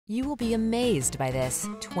You will be amazed by this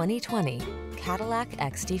 2020 Cadillac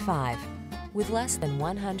XT5. With less than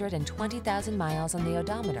 120,000 miles on the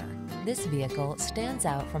odometer, this vehicle stands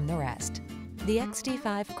out from the rest. The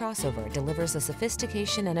XT5 crossover delivers the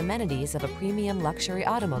sophistication and amenities of a premium luxury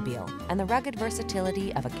automobile and the rugged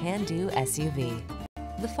versatility of a can-do SUV.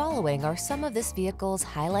 The following are some of this vehicle's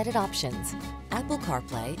highlighted options: Apple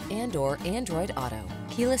CarPlay and/or Android Auto,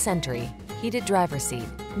 keyless entry, heated driver's seat,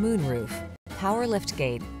 moonroof, power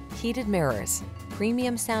liftgate, heated mirrors,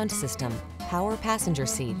 premium sound system, power passenger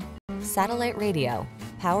seat, satellite radio,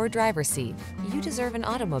 power driver's seat. You deserve an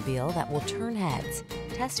automobile that will turn heads.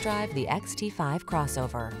 Test drive the XT5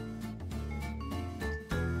 crossover.